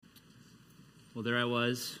Well, there I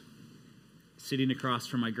was, sitting across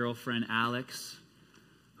from my girlfriend, Alex,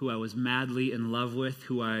 who I was madly in love with,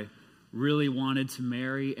 who I really wanted to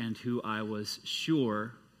marry, and who I was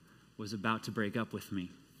sure was about to break up with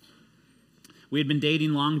me. We had been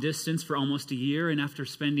dating long distance for almost a year, and after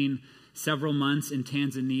spending several months in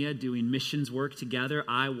Tanzania doing missions work together,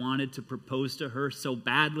 I wanted to propose to her so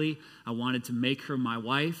badly. I wanted to make her my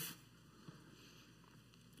wife.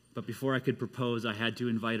 But before I could propose, I had to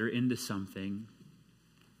invite her into something: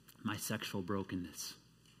 my sexual brokenness.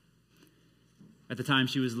 At the time,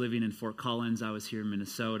 she was living in Fort Collins. I was here in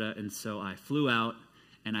Minnesota, and so I flew out,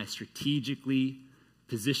 and I strategically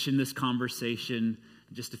positioned this conversation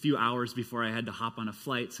just a few hours before I had to hop on a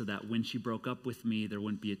flight so that when she broke up with me, there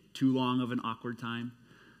wouldn't be too long of an awkward time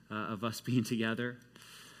of us being together.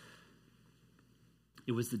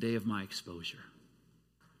 It was the day of my exposure.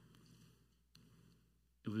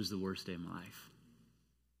 It was the worst day of my life.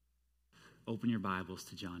 Open your Bibles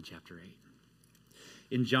to John chapter 8.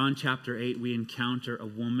 In John chapter 8, we encounter a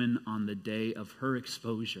woman on the day of her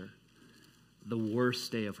exposure, the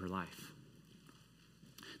worst day of her life.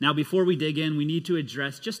 Now, before we dig in, we need to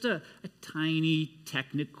address just a tiny,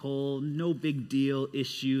 technical, no big deal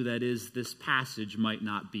issue that is this passage might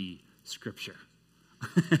not be Scripture.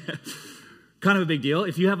 Kind of a big deal.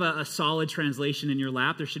 If you have a solid translation in your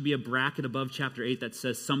lap, there should be a bracket above chapter 8 that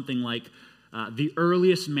says something like, the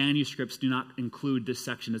earliest manuscripts do not include this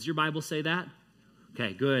section. Does your Bible say that?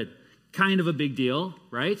 Okay, good. Kind of a big deal,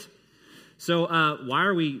 right? So why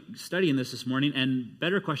are we studying this morning? And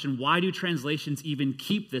better question, why do translations even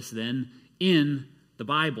keep this then in the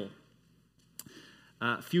Bible?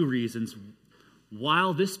 A few reasons.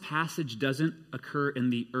 While this passage doesn't occur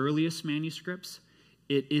in the earliest manuscripts,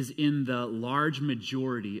 it is in the large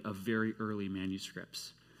majority of very early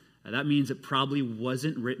manuscripts. That means it probably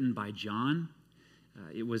wasn't written by John.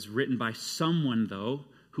 It was written by someone, though,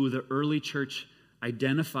 who the early church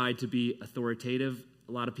identified to be authoritative.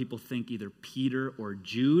 A lot of people think either Peter or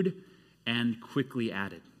Jude, and quickly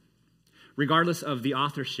added. Regardless of the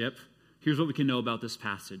authorship, here's what we can know about this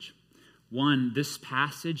passage. One, this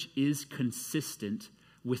passage is consistent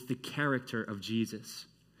with the character of Jesus.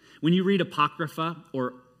 When you read Apocrypha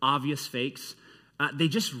or obvious fakes, they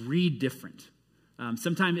just read different.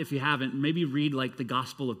 Sometime, if you haven't, maybe read like the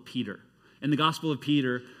Gospel of Peter. In the Gospel of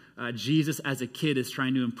Peter, Jesus as a kid is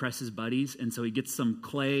trying to impress his buddies, and so he gets some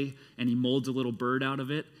clay and he molds a little bird out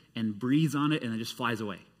of it and breathes on it, and it just flies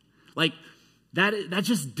away. Like, that's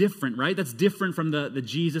just different, right? That's different from the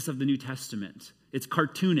Jesus of the New Testament. It's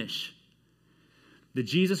cartoonish. The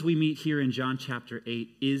Jesus we meet here in John chapter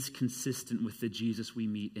 8 is consistent with the Jesus we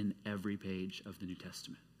meet in every page of the New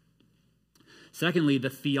Testament. Secondly, the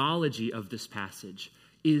theology of this passage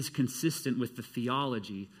is consistent with the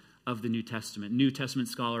theology of the New Testament. New Testament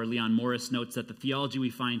scholar Leon Morris notes that the theology we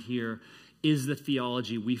find here is the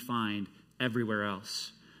theology we find everywhere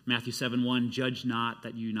else. Matthew 7:1, judge not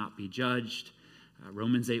that you not be judged.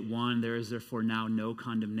 Romans 8:1, there is therefore now no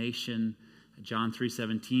condemnation. John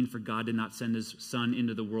 3:17, for God did not send his Son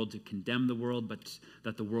into the world to condemn the world, but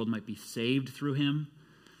that the world might be saved through him.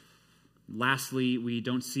 Lastly, we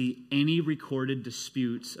don't see any recorded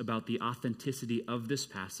disputes about the authenticity of this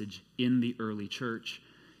passage in the early church.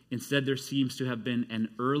 Instead, there seems to have been an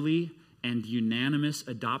early and unanimous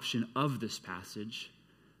adoption of this passage.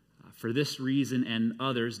 For this reason and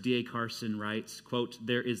others, D.A. Carson writes, quote,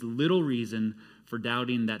 there is little reason for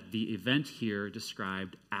doubting that the event here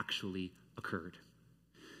described actually occurred.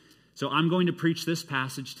 So I'm going to preach this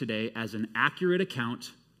passage today as an accurate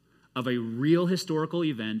account of a real historical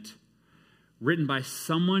event written by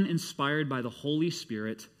someone inspired by the Holy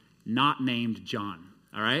Spirit, not named John.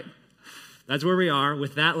 All right? That's where we are.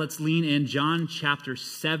 With that, let's lean in. John chapter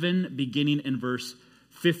 7, beginning in verse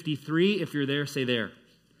 53. If you're there, say there.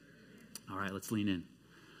 All right, let's lean in.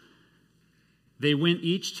 They went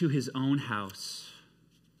each to his own house,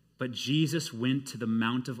 but Jesus went to the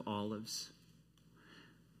Mount of Olives.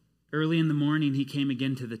 Early in the morning, he came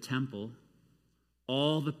again to the temple.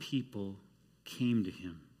 All the people came to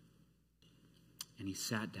him, and he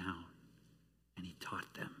sat down, and he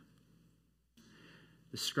taught them.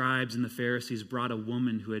 The scribes and the Pharisees brought a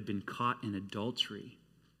woman who had been caught in adultery,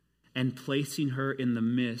 and placing her in the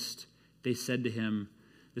midst, they said to him,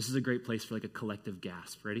 this is a great place for like a collective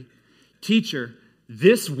gasp. Ready? Teacher,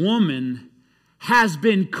 this woman has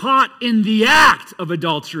been caught in the act of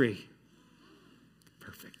adultery.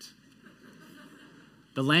 Perfect.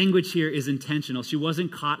 The language here is intentional. She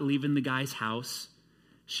wasn't caught leaving the guy's house.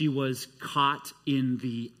 She was caught in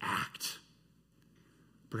the act.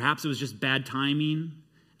 Perhaps it was just bad timing.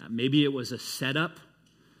 Maybe it was a setup.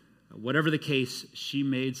 Whatever the case, she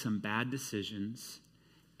made some bad decisions,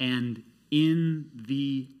 and in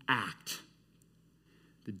the act,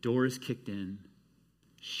 the door is kicked in,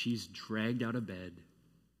 she's dragged out of bed,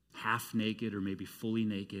 half naked or maybe fully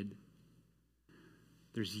naked.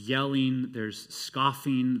 There's yelling, there's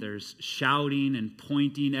scoffing, there's shouting and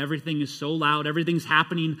pointing. Everything is so loud, everything's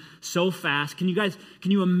happening so fast. Can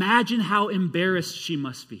you imagine how embarrassed she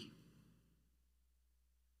must be?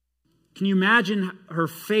 Can you imagine her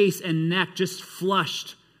face and neck just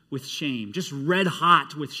flushed with shame, just red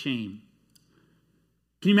hot with shame?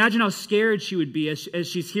 Can you imagine how scared she would be as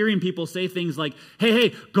she's hearing people say things like,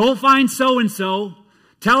 hey, go find so-and-so.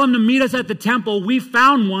 Tell him to meet us at the temple. We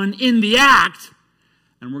found one in the act.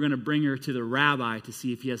 And we're going to bring her to the rabbi to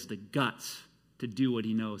see if he has the guts to do what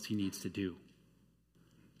he knows he needs to do.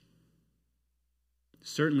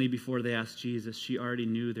 Certainly before they asked Jesus, she already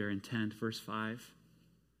knew their intent. Verse 5,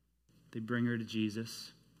 they bring her to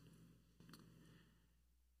Jesus.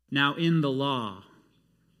 Now in the law,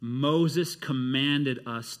 Moses commanded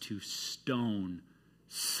us to stone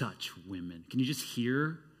such women. Can you just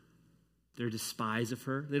hear their despise of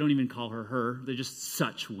her? They don't even call her. They're just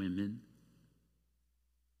such women.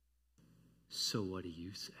 So what do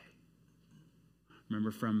you say?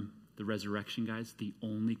 Remember from the resurrection, guys, the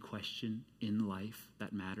only question in life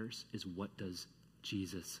that matters is, what does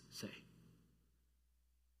Jesus say?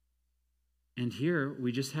 And here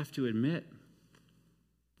we just have to admit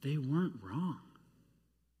they weren't wrong.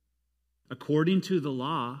 According to the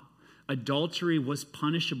law, adultery was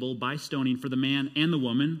punishable by stoning for the man and the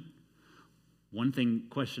woman. One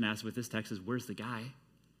question asked with this text is, where's the guy?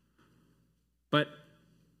 But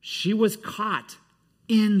she was caught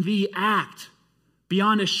in the act.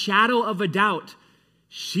 Beyond a shadow of a doubt,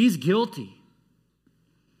 she's guilty.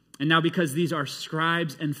 And now because these are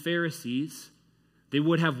scribes and Pharisees, they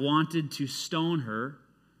would have wanted to stone her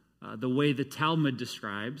the way the Talmud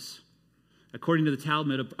describes. According to the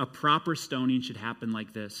Talmud, a proper stoning should happen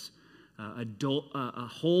like this. A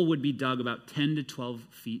hole would be dug about 10 to 12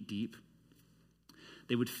 feet deep.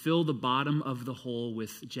 They would fill the bottom of the hole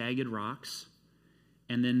with jagged rocks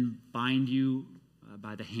and then bind you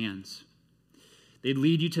by the hands. They'd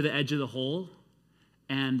lead you to the edge of the hole,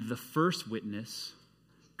 and the first witness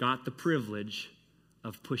got the privilege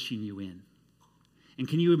of pushing you in. And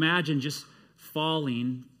can you imagine just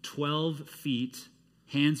falling 12 feet,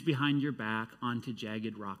 hands behind your back, onto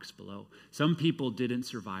jagged rocks below? Some people didn't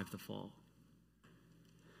survive the fall.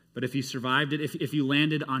 But if you survived it, if you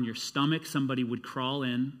landed on your stomach, somebody would crawl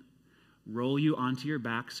in, roll you onto your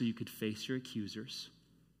back so you could face your accusers.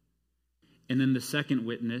 And then the second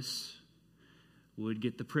witness would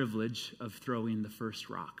get the privilege of throwing the first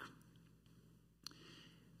rock.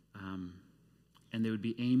 And they would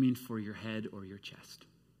be aiming for your head or your chest.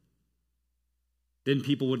 Then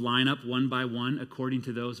people would line up one by one according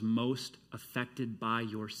to those most affected by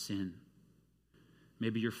your sin.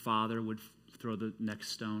 Maybe your father would throw the next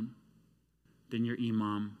stone, then your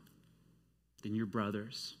imam, then your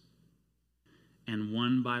brothers. And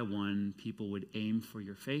one by one, people would aim for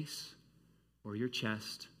your face or your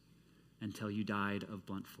chest until you died of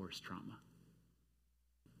blunt force trauma.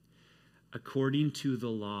 According to the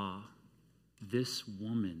law, this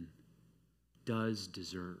woman does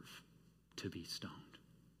deserve to be stoned.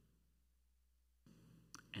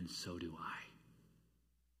 And so do I.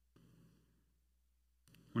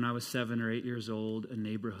 When I was 7 or 8 years old, a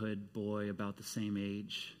neighborhood boy about the same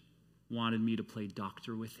age wanted me to play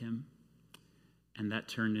doctor with him. And that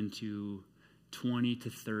turned into 20 to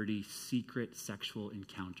 30 secret sexual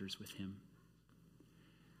encounters with him.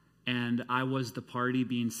 And I was the party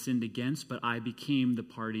being sinned against, but I became the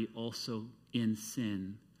party also in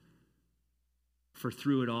sin. For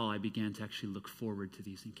through it all, I began to actually look forward to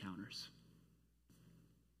these encounters.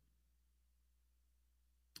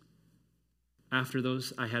 After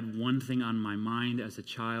those, I had one thing on my mind as a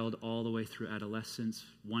child all the way through adolescence,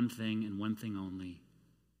 one thing and one thing only: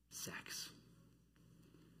 sex.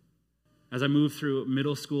 As I moved through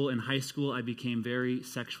middle school and high school, I became very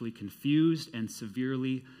sexually confused and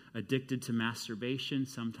severely addicted to masturbation,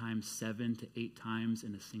 sometimes 7 to 8 times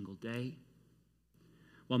in a single day.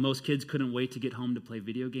 While most kids couldn't wait to get home to play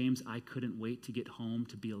video games, I couldn't wait to get home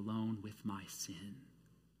to be alone with my sin.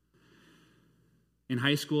 In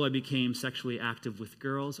high school, I became sexually active with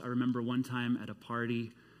girls. I remember one time at a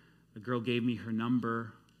party, a girl gave me her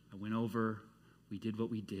number. I went over, we did what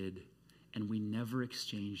we did, and we never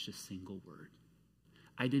exchanged a single word.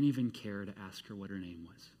 I didn't even care to ask her what her name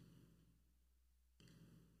was.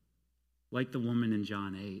 Like the woman in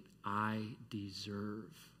John 8, I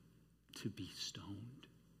deserve to be stoned.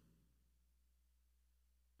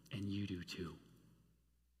 And you do too.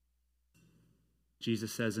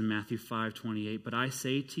 Jesus says in Matthew 5:28, "But I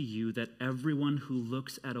say to you that everyone who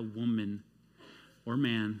looks at a woman or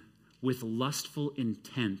man with lustful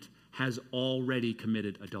intent has already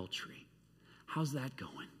committed adultery." How's that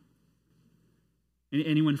going?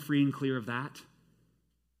 Anyone free and clear of that?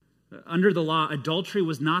 Under the law, adultery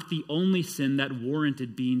was not the only sin that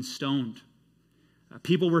warranted being stoned.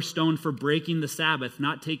 People were stoned for breaking the Sabbath,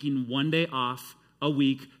 not taking one day off a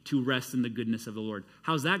week to rest in the goodness of the Lord.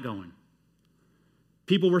 How's that going?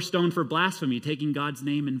 People were stoned for blasphemy, taking God's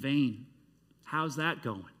name in vain. How's that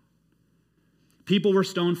going? People were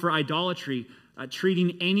stoned for idolatry,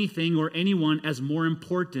 treating anything or anyone as more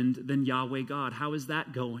important than Yahweh God. How is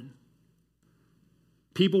that going?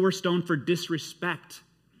 People were stoned for disrespect.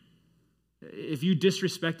 If you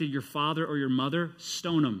disrespected your father or your mother,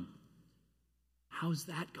 stone them. How's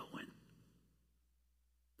that going?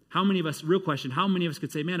 How many of us, real question, how many of us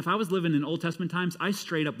could say, man, if I was living in Old Testament times, I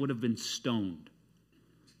straight up would have been stoned?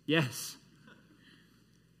 Yes.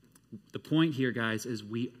 The point here, guys, is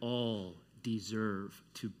we all deserve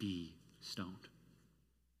to be stoned.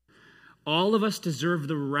 All of us deserve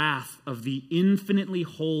the wrath of the infinitely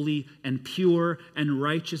holy and pure and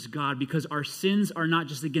righteous God, because our sins are not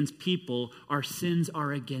just against people, our sins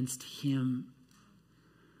are against Him.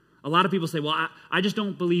 A lot of people say, well, I just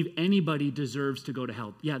don't believe anybody deserves to go to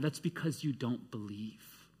hell. Yeah, that's because you don't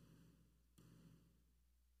believe.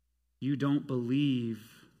 You don't believe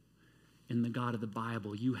in the God of the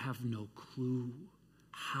Bible. You have no clue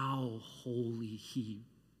how holy He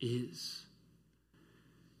is.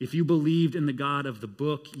 If you believed in the God of the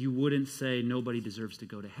book, you wouldn't say nobody deserves to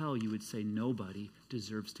go to hell. You would say nobody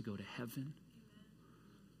deserves to go to heaven.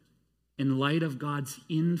 In light of God's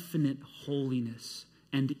infinite holiness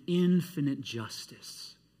and infinite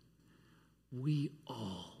justice, we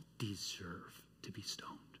all deserve to be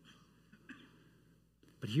stoned.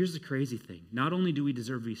 But here's the crazy thing. Not only do we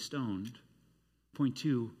deserve to be stoned, point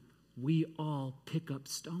two, we all pick up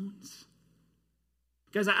stones.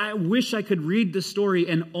 Guys, I wish I could read the story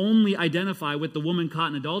and only identify with the woman caught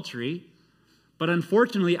in adultery. But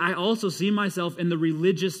unfortunately, I also see myself in the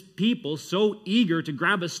religious people so eager to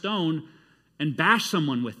grab a stone and bash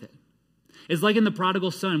someone with it. It's like in the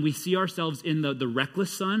prodigal son, we see ourselves in the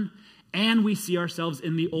reckless son, and we see ourselves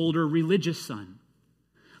in the older religious son.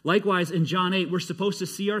 Likewise, in John 8, we're supposed to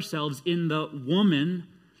see ourselves in the woman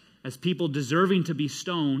as people deserving to be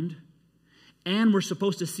stoned, and we're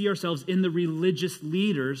supposed to see ourselves in the religious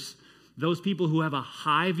leaders, those people who have a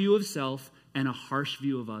high view of self and a harsh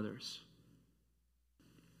view of others.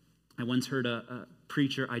 I once heard a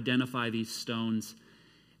preacher identify these stones,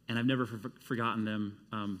 and I've never forgotten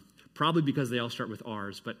them, probably because they all start with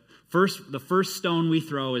R's. But the first stone we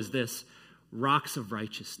throw is this: rocks of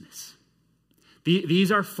righteousness.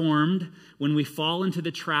 These are formed when we fall into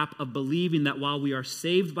the trap of believing that while we are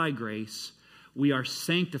saved by grace, we are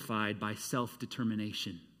sanctified by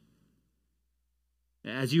self-determination.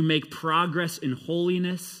 As you make progress in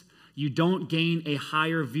holiness, you don't gain a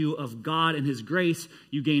higher view of God and His grace,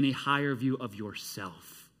 you gain a higher view of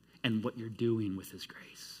yourself and what you're doing with His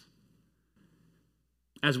grace.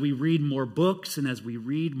 As we read more books and as we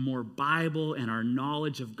read more Bible and our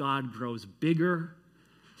knowledge of God grows bigger,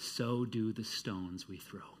 so do the stones we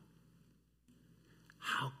throw.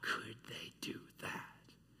 How could they do that?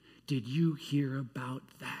 Did you hear about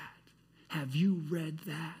that? Have you read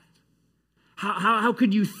that? How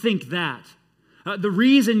could you think that? The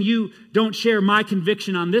reason you don't share my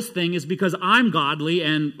conviction on this thing is because I'm godly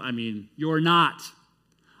and, you're not.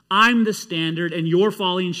 I'm the standard and you're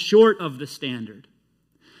falling short of the standard.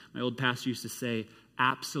 My old pastor used to say,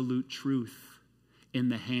 absolute truth in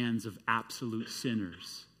the hands of absolute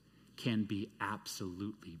sinners can be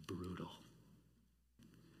absolutely brutal.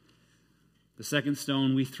 The second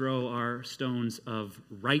stone we throw are stones of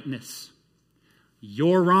rightness.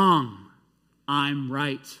 You're wrong. I'm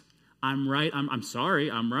right. I'm right. I'm sorry.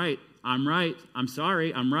 I'm right. I'm right. I'm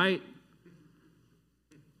sorry. I'm right.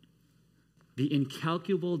 The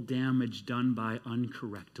incalculable damage done by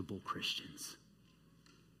uncorrectable Christians.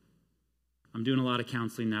 I'm doing a lot of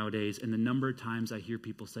counseling nowadays, and the number of times I hear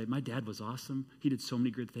people say, my dad was awesome. He did so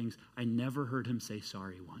many good things. I never heard him say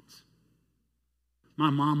sorry once. My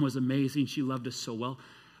mom was amazing. She loved us so well.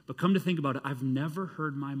 But come to think about it, I've never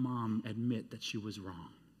heard my mom admit that she was wrong.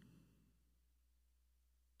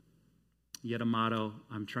 Yet a motto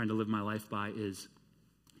I'm trying to live my life by is,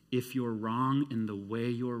 if you're wrong in the way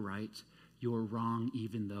you're right, you're wrong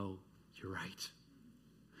even though you're right.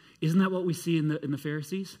 Isn't that what we see in the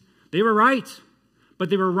Pharisees? They were right, but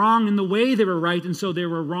they were wrong in the way they were right, and so they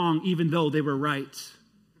were wrong even though they were right.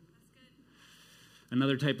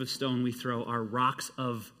 Another type of stone we throw are rocks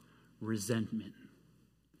of resentment.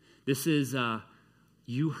 This is,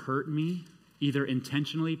 you hurt me, either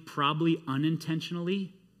intentionally, probably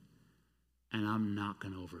unintentionally, and I'm not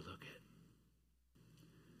going to overlook it.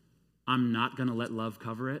 I'm not going to let love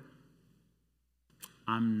cover it.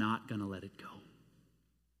 I'm not going to let it go.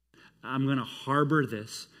 I'm going to harbor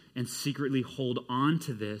this and secretly hold on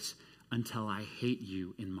to this until I hate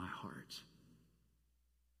you in my heart.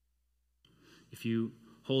 If you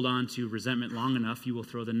hold on to resentment long enough, you will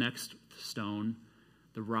throw the next stone,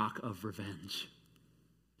 the rock of revenge.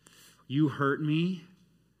 You hurt me,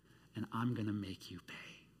 and I'm going to make you pay.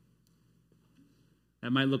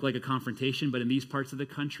 That might look like a confrontation, but in these parts of the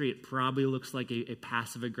country, it probably looks like a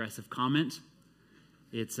passive-aggressive comment.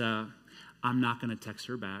 It's, I'm not going to text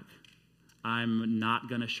her back. I'm not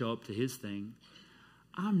going to show up to his thing.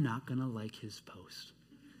 I'm not going to like his post.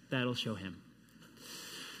 That'll show him.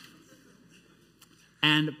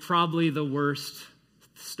 And probably the worst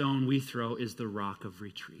stone we throw is the rock of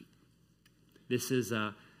retreat. This is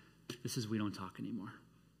we don't talk anymore.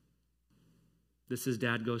 This is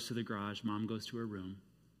dad goes to the garage, mom goes to her room.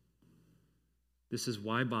 This is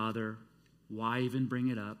why bother? Why even bring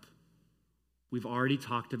it up? We've already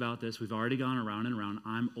talked about this. We've already gone around and around.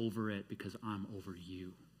 I'm over it because I'm over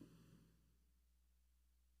you.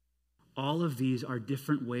 All of these are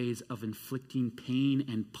different ways of inflicting pain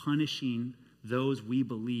and punishing those we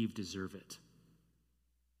believe deserve it.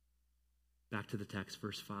 Back to the text,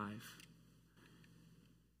 verse 5.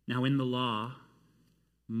 Now in the law,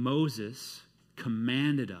 Moses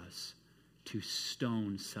commanded us to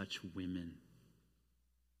stone such women.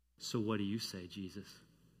 So what do you say, Jesus?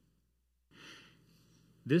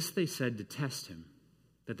 This they said to test him,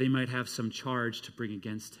 that they might have some charge to bring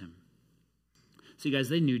against him. See, guys,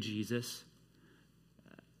 they knew Jesus.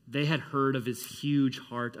 They had heard of his huge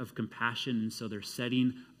heart of compassion, and so they're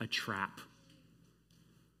setting a trap.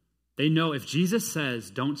 They know if Jesus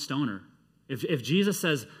says, don't stone her, if Jesus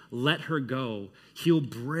says, let her go, he'll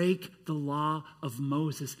break the law of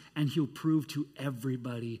Moses, and he'll prove to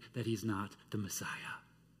everybody that he's not the Messiah.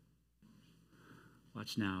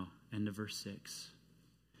 Watch now, end of verse 6.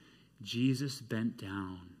 Jesus bent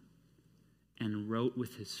down and wrote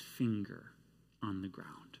with his finger on the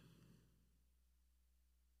ground.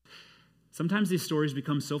 Sometimes these stories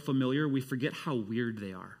become so familiar, we forget how weird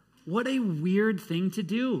they are. What a weird thing to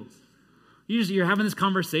do. You're having this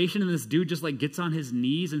conversation and this dude just like gets on his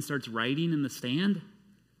knees and starts writing in the stand.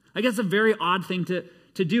 I guess it's a very odd thing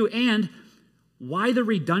to do. And why the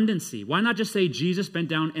redundancy? Why not just say Jesus bent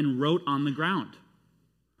down and wrote on the ground?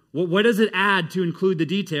 What does it add to include the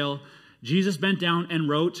detail? Jesus bent down and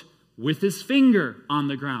wrote with his finger on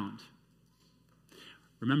the ground.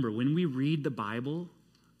 Remember, when we read the Bible,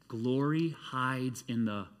 glory hides in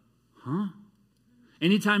the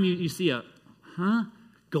Anytime you see a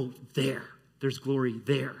go there. There's glory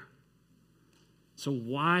there. So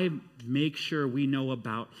why make sure we know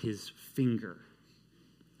about his finger?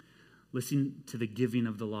 Listen to the giving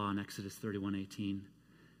of the law in Exodus 31:18.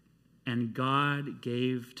 And God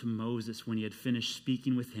gave to Moses, when he had finished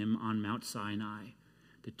speaking with him on Mount Sinai,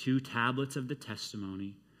 the 2 tablets of the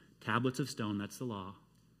testimony, tablets of stone, that's the law,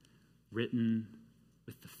 written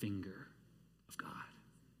with the finger of God.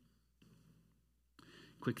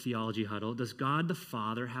 Quick theology huddle. Does God the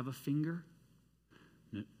Father have a finger?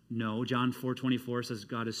 No. John 4:24 says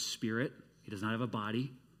God is spirit. He does not have a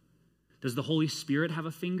body. Does the Holy Spirit have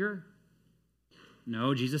a finger?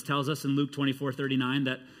 No. Jesus tells us in Luke 24:39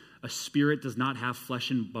 that a spirit does not have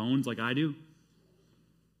flesh and bones like I do.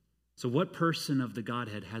 So what person of the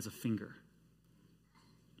Godhead has a finger?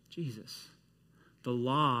 Jesus. The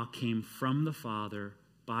law came from the Father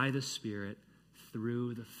by the Spirit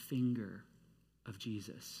through the finger of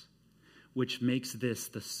Jesus, which makes this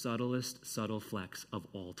the subtlest subtle flex of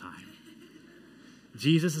all time.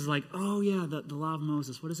 Jesus is like, oh yeah, the law of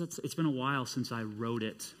Moses. What is that? It's been a while since I wrote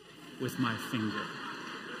it with my finger.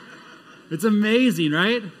 It's amazing,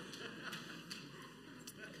 right?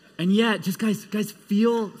 And yet, just guys,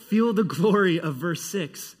 feel the glory of verse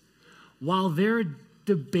 6. While they're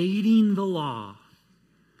debating the law,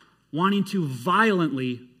 wanting to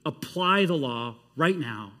violently apply the law right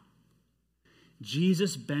now,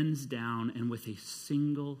 Jesus bends down and with a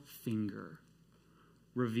single finger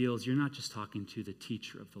reveals you're not just talking to the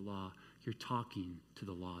teacher of the law, you're talking to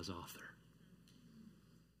the law's author.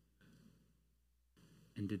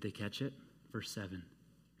 And did they catch it? Verse 7.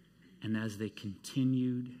 And as they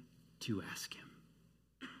continued to ask him.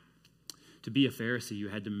 To be a Pharisee, you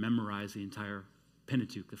had to memorize the entire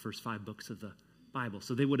Pentateuch, the first 5 books of the Bible.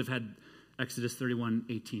 So they would have had Exodus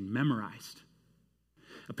 31:18 memorized.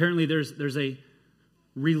 Apparently there's a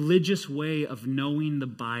religious way of knowing the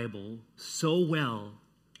Bible so well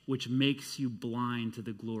which makes you blind to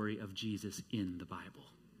the glory of Jesus in the Bible.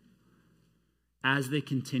 As they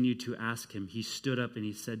continued to ask him, he stood up and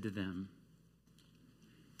he said to them,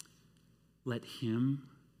 let him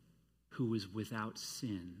who is without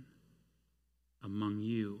sin among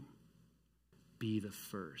you be the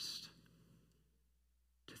first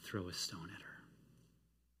to throw a stone at her.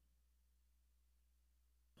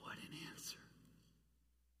 What an answer.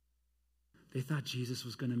 They thought Jesus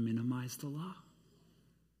was going to minimize the law.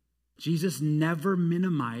 Jesus never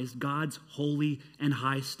minimized God's holy and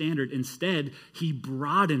high standard. Instead, he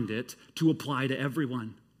broadened it to apply to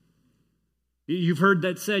everyone. You've heard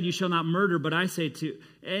that said, you shall not murder, but I say to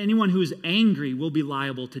anyone who is angry will be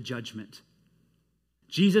liable to judgment.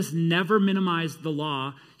 Jesus never minimized the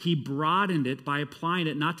law. He broadened it by applying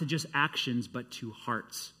it not to just actions, but to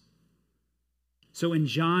hearts. So in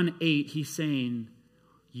John 8, he's saying,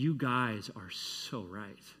 you guys are so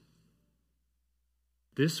right.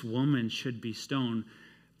 This woman should be stoned,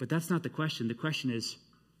 but that's not the question. The question is,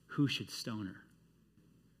 who should stone her?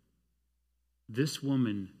 This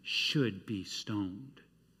woman should be stoned,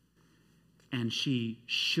 and she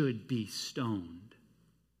should be stoned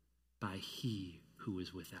by he who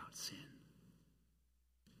is without sin.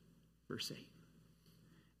 Verse 8.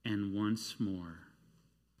 And once more,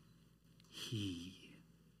 he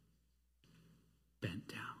bent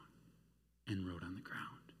down and wrote on the ground.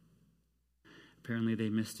 Apparently they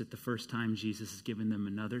missed it the first time. Jesus has given them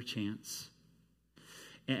another chance.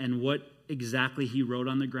 And what exactly he wrote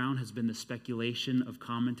on the ground has been the speculation of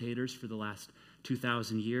commentators for the last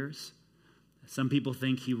 2,000 years. Some people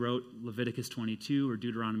think he wrote Leviticus 22 or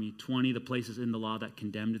Deuteronomy 20, the places in the law that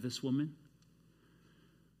condemned this woman.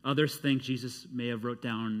 Others think Jesus may have wrote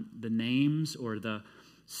down the names or the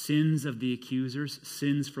sins of the accusers,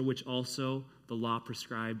 sins for which also the law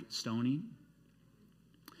prescribed stoning.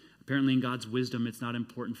 Apparently in God's wisdom, it's not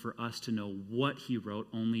important for us to know what he wrote,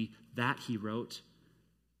 only that he wrote.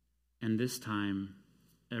 And this time,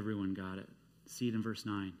 everyone got it. See it in verse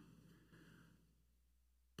 9.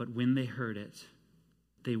 But when they heard it,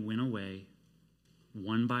 they went away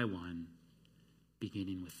one by one,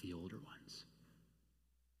 beginning with the older ones.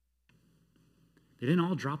 They didn't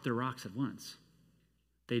all drop their rocks at once.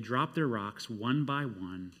 They dropped their rocks one by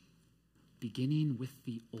one, beginning with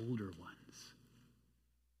the older ones.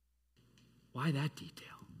 Why that detail?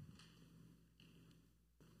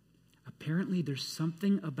 Apparently, there's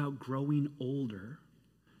something about growing older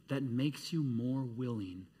that makes you more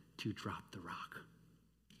willing to drop the rock.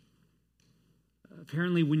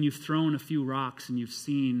 Apparently, when you've thrown a few rocks and you've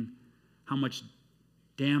seen how much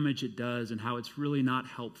damage it does and how it's really not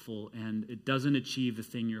helpful and it doesn't achieve the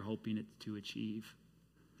thing you're hoping it to achieve.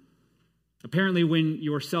 Apparently, when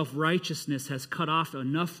your self-righteousness has cut off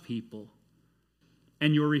enough people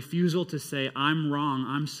and your refusal to say, I'm wrong,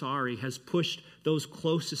 I'm sorry, has pushed those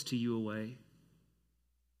closest to you away.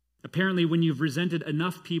 Apparently, when you've resented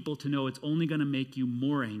enough people to know it's only going to make you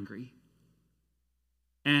more angry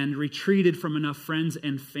and retreated from enough friends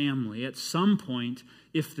and family, at some point,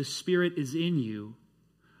 if the Spirit is in you,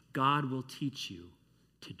 God will teach you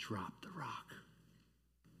to drop the rock.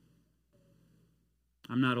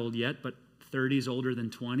 I'm not old yet, but 30 is older than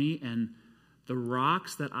 20, and the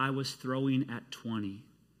rocks that I was throwing at 20,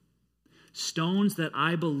 stones that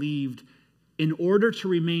I believed in order to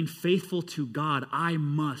remain faithful to God, I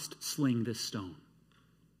must sling this stone.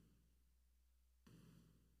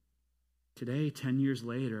 Today, 10 years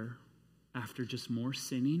later, after just more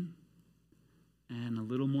sinning and a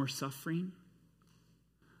little more suffering,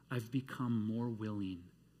 I've become more willing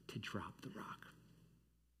to drop the rock.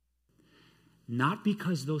 Not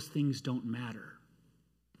because those things don't matter,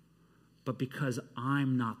 but because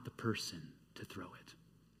I'm not the person to throw it.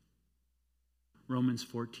 Romans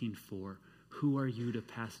 14:4, who are you to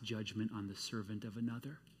pass judgment on the servant of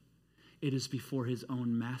another? It is before his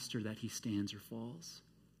own master that he stands or falls,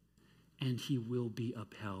 and he will be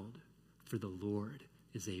upheld, for the Lord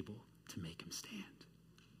is able to make him stand.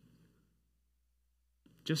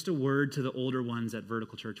 Just a word to the older ones at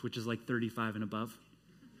Vertical Church, which is like 35 and above.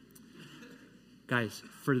 Guys,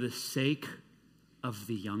 for the sake of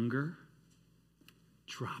the younger,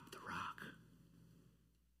 drop the rock.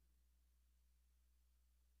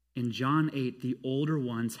 In John 8, the older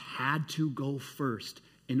ones had to go first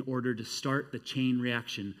in order to start the chain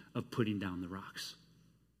reaction of putting down the rocks.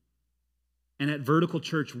 And at Vertical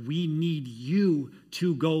Church, we need you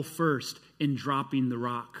to go first in dropping the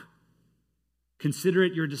rock. Consider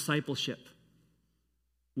it your discipleship.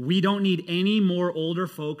 We don't need any more older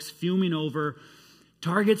folks fuming over,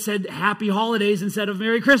 Target said happy holidays instead of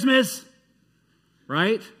Merry Christmas,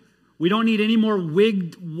 right? We don't need any more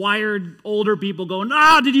wigged, wired, older people going,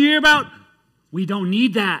 did you hear about? We don't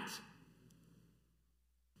need that.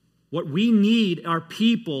 What we need are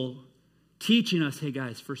people teaching us, hey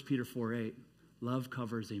guys, 1 Peter 4:8, love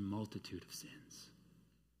covers a multitude of sins.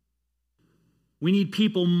 We need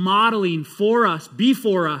people modeling for us,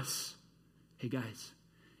 before us. Hey guys,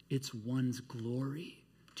 it's one's glory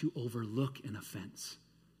to overlook an offense.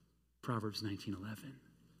 Proverbs 19:11.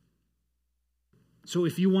 So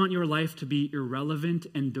if you want your life to be irrelevant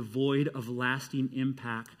and devoid of lasting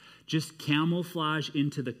impact, just camouflage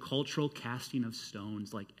into the cultural casting of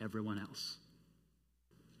stones like everyone else.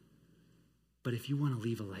 But if you want to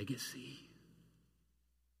leave a legacy,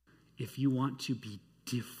 if you want to be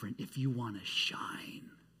different, if you want to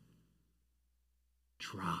shine,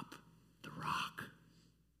 drop the rock,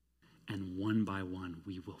 and one by one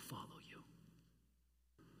we will follow you.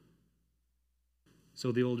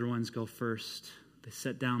 So the older ones go first. They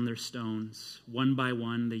set down their stones. One by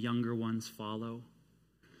one, the younger ones follow.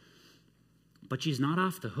 But she's not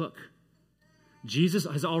off the hook. Jesus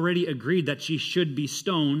has already agreed that she should be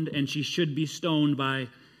stoned, and she should be stoned by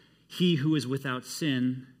he who is without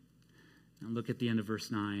sin. Now look at the end of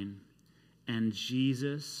verse 9. And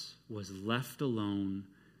Jesus was left alone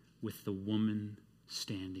with the woman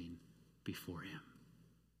standing before him.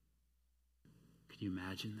 Can you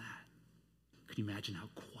imagine that? Can you imagine how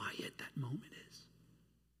quiet that moment is?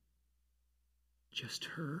 Just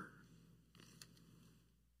her,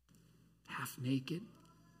 half naked,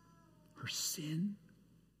 her sin,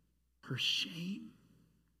 her shame,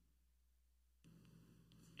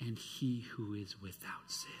 and he who is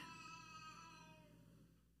without sin.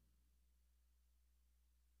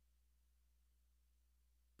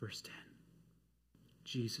 Verse 10,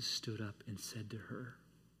 Jesus stood up and said to her,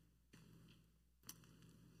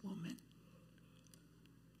 "Woman,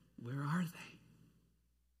 where are they?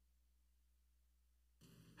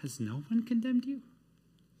 Has no one condemned you?"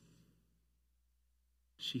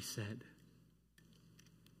 She said,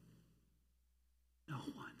 "No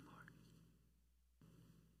one, Lord."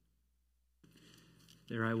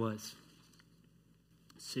 There I was,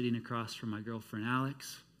 sitting across from my girlfriend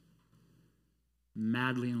Alex,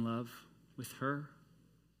 madly in love with her,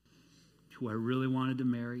 who I really wanted to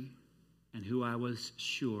marry, and who I was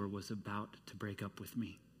sure was about to break up with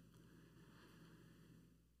me.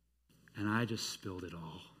 And I just spilled it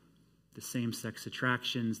all. The same-sex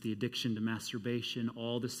attractions, the addiction to masturbation,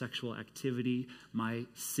 all the sexual activity, my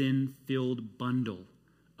sin-filled bundle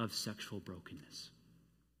of sexual brokenness.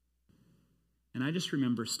 And I just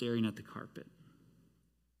remember staring at the carpet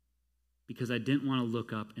because I didn't want to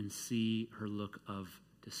look up and see her look of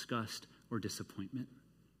disgust or disappointment.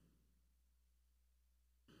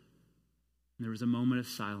 And there was a moment of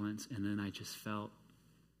silence, and then I just felt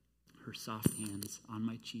her soft hands on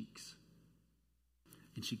my cheeks.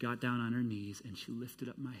 And she got down on her knees and she lifted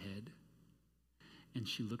up my head and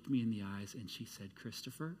she looked me in the eyes and she said,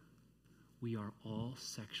 "Christopher, we are all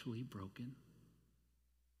sexually broken.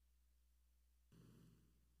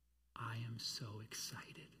 I am so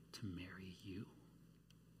excited to marry you."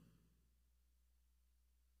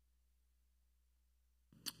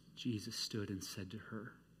 Jesus stood and said to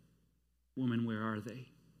her, "Woman, where are they?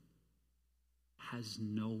 Has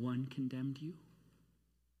no one condemned you?"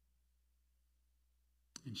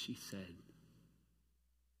 And she said,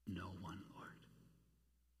 "No one, Lord."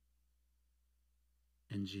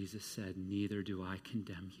 And Jesus said, "Neither do I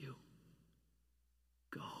condemn you.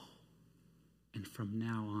 Go, and from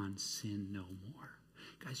now on, sin no more."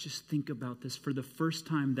 Guys, just think about this. For the first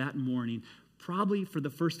time that morning, probably for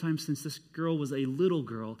the first time since this girl was a little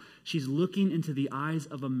girl, she's looking into the eyes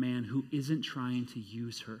of a man who isn't trying to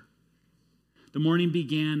use her. The morning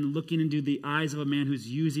began looking into the eyes of a man who's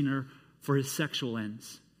using her for his sexual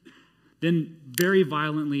ends. Then very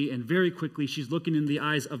violently and very quickly, she's looking in the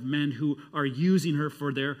eyes of men who are using her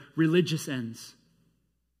for their religious ends.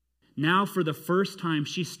 Now, for the first time,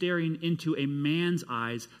 she's staring into a man's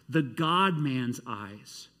eyes, the God-man's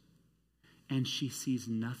eyes. And she sees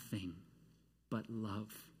nothing but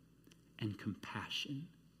love and compassion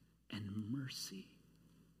and mercy.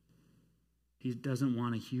 He doesn't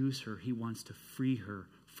want to use her. He wants to free her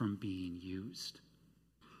from being used.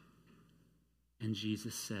 And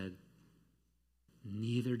Jesus said,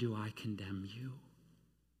 "Neither do I condemn you.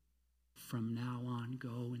 From now on,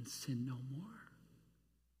 go and sin no more."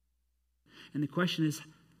 And the question is,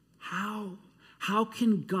 how? How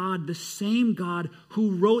can God, the same God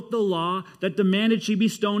who wrote the law that demanded she be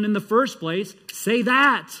stoned in the first place, say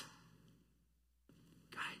that?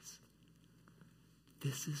 Guys,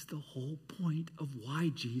 this is the whole point of why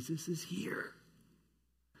Jesus is here.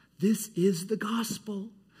 This is the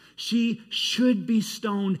gospel. She should be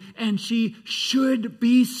stoned, and she should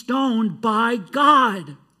be stoned by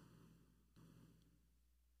God.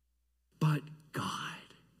 But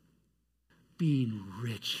God, being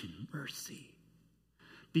rich in mercy,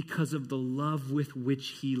 because of the love with which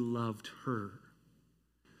he loved her,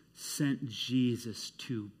 sent Jesus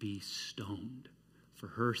to be stoned for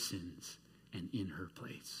her sins and in her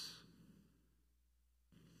place.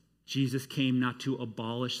 Jesus came not to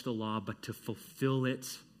abolish the law, but to fulfill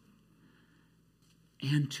it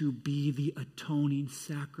and to be the atoning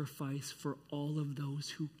sacrifice for all of those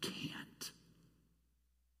who can't.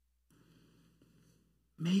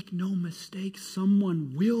 Make no mistake,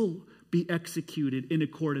 someone will be executed in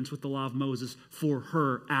accordance with the law of Moses for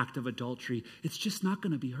her act of adultery. It's just not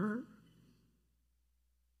going to be her.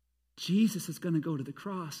 Jesus is going to go to the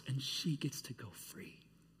cross, and she gets to go free.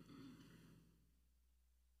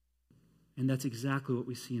 And that's exactly what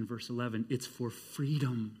we see in verse 11. It's for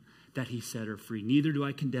freedom that he set her free. Neither do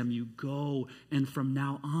I condemn you. Go, and from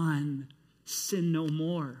now on, sin no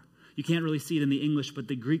more. You can't really see it in the English, but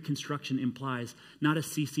the Greek construction implies not a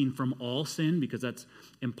ceasing from all sin, because that's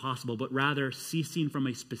impossible, but rather ceasing from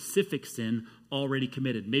a specific sin already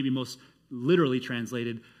committed. Maybe most literally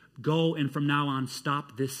translated, go and from now on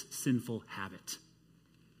stop this sinful habit.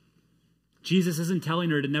 Jesus isn't telling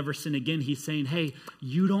her to never sin again. He's saying, hey,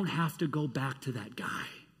 you don't have to go back to that guy.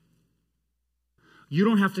 You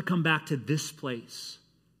don't have to come back to this place.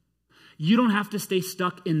 You don't have to stay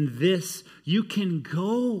stuck in this. You can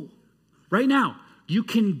go. Right now, you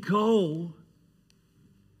can go,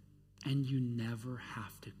 and you never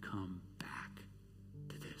have to come back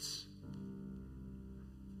to this.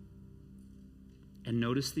 And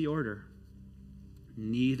notice the order.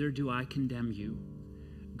 Neither do I condemn you.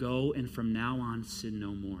 Go, and from now on, sin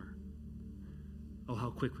no more. Oh,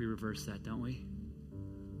 how quick we reverse that, don't we?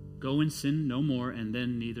 Go and sin no more, and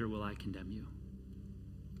then neither will I condemn you.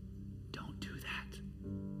 Don't do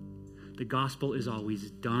that. The gospel is always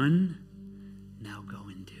done. Now go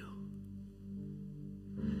and do.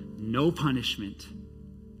 No punishment.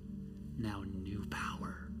 Now new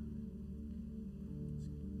power.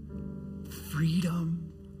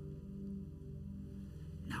 Freedom.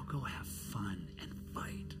 Now go have fun and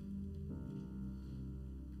fight.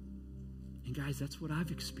 And guys, that's what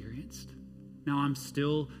I've experienced. Now I'm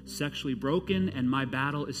still sexually broken, and my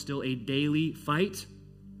battle is still a daily fight.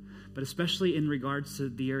 But especially in regards to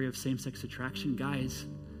the area of same-sex attraction, guys,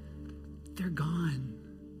 they're gone.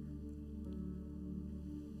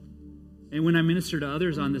 And when I minister to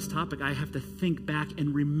others on this topic, I have to think back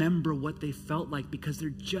and remember what they felt like, because they're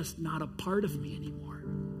just not a part of me anymore.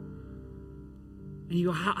 And you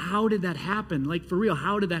go, how did that happen? Like, for real,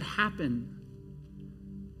 how did that happen?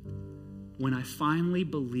 When I finally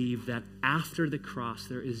believed that after the cross,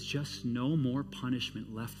 there is just no more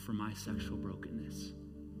punishment left for my sexual brokenness.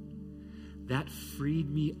 That freed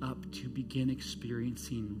me up to begin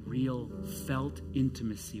experiencing real, felt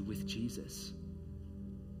intimacy with Jesus.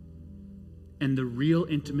 And the real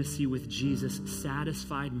intimacy with Jesus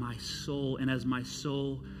satisfied my soul. And as my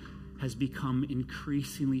soul has become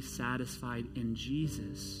increasingly satisfied in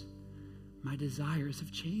Jesus, my desires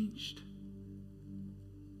have changed.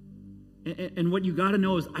 And what you got to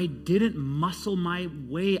know is I didn't muscle my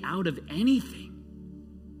way out of anything.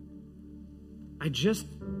 I just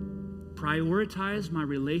prioritized my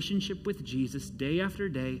relationship with Jesus day after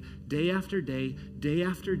day, day after day, day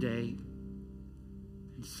after day.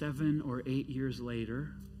 And 7 or 8 years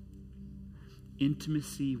later,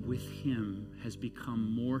 intimacy with him has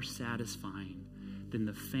become more satisfying than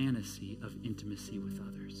the fantasy of intimacy with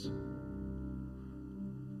others.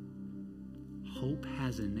 Hope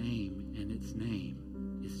has a name, and its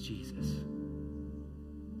name is Jesus.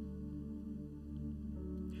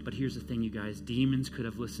 But here's the thing, you guys. Demons could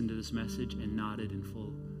have listened to this message and nodded in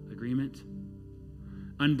full agreement.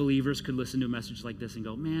 Unbelievers could listen to a message like this and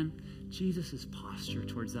go, man, Jesus' posture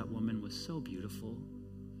towards that woman was so beautiful.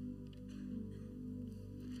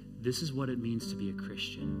 This is what it means to be a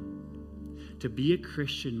Christian. To be a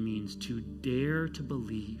Christian means to dare to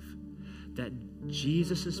believe that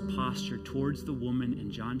Jesus' posture towards the woman in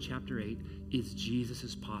John chapter 8 is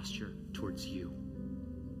Jesus' posture towards you.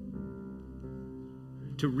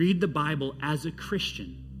 To read the Bible as a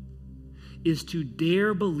Christian is to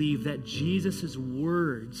dare believe that Jesus'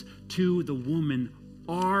 words to the woman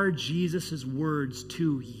are Jesus' words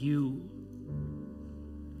to you.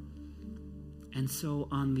 And so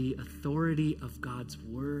on the authority of God's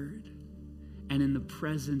word and in the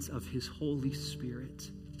presence of his Holy Spirit,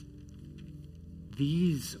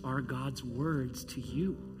 these are God's words to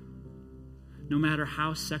you. No matter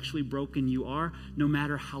how sexually broken you are, no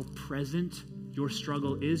matter how present your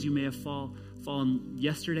struggle is. You may have fallen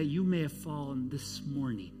yesterday. You may have fallen this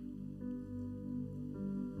morning.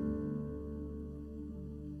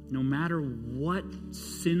 No matter what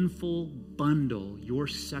sinful bundle your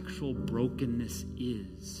sexual brokenness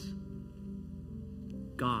is,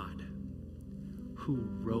 God, who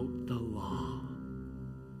wrote the law,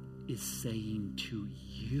 is saying to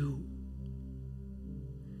you,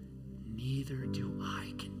 neither do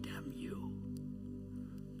I condemn you.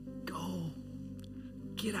 Go,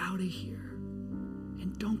 get out of here,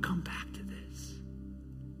 and don't come back to this.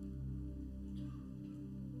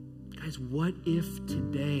 Guys, what if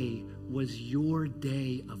today was your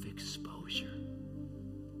day of exposure?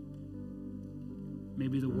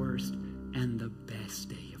 Maybe the worst and the best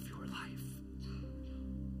day of your life.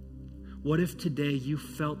 What if today you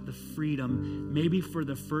felt the freedom, maybe for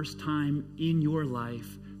the first time in your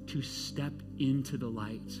life, to step into the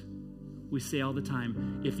light? We say all the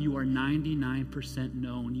time, if you are 99%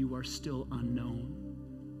 known, you are still unknown.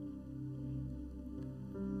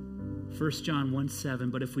 1 John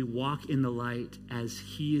 1:7, but if we walk in the light as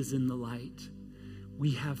he is in the light,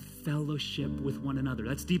 we have fellowship with one another.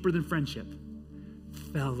 That's deeper than friendship.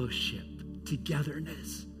 Fellowship,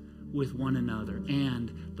 togetherness with one another.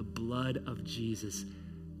 And the blood of Jesus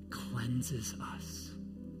cleanses us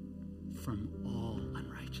from all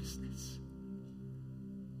unrighteousness.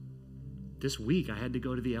 This week, I had to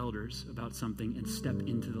go to the elders about something and step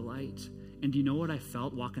into the light. And do you know what I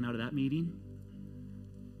felt walking out of that meeting?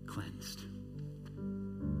 Cleansed,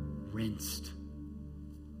 rinsed.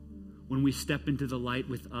 When we step into the light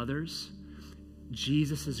with others,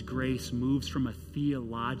 Jesus' grace moves from a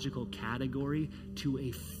theological category to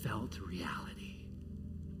a felt reality.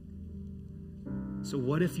 So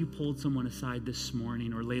what if you pulled someone aside this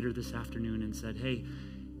morning or later this afternoon and said, hey,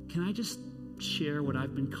 can I just share what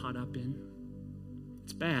I've been caught up in?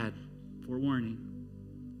 It's bad, forewarning.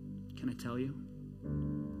 Can I tell you?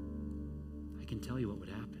 I can tell you what would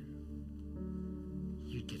happen.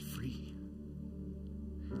 You'd get free.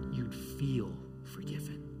 You'd feel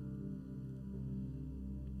forgiven.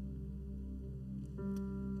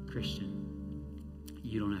 Christian,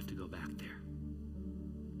 you don't have to go back there.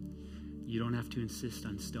 You don't have to insist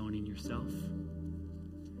on stoning yourself.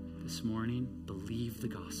 This morning, believe the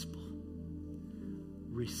gospel.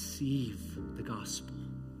 Receive the gospel.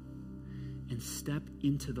 And step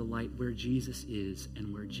into the light where Jesus is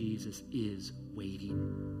and where Jesus is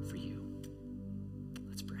waiting for you.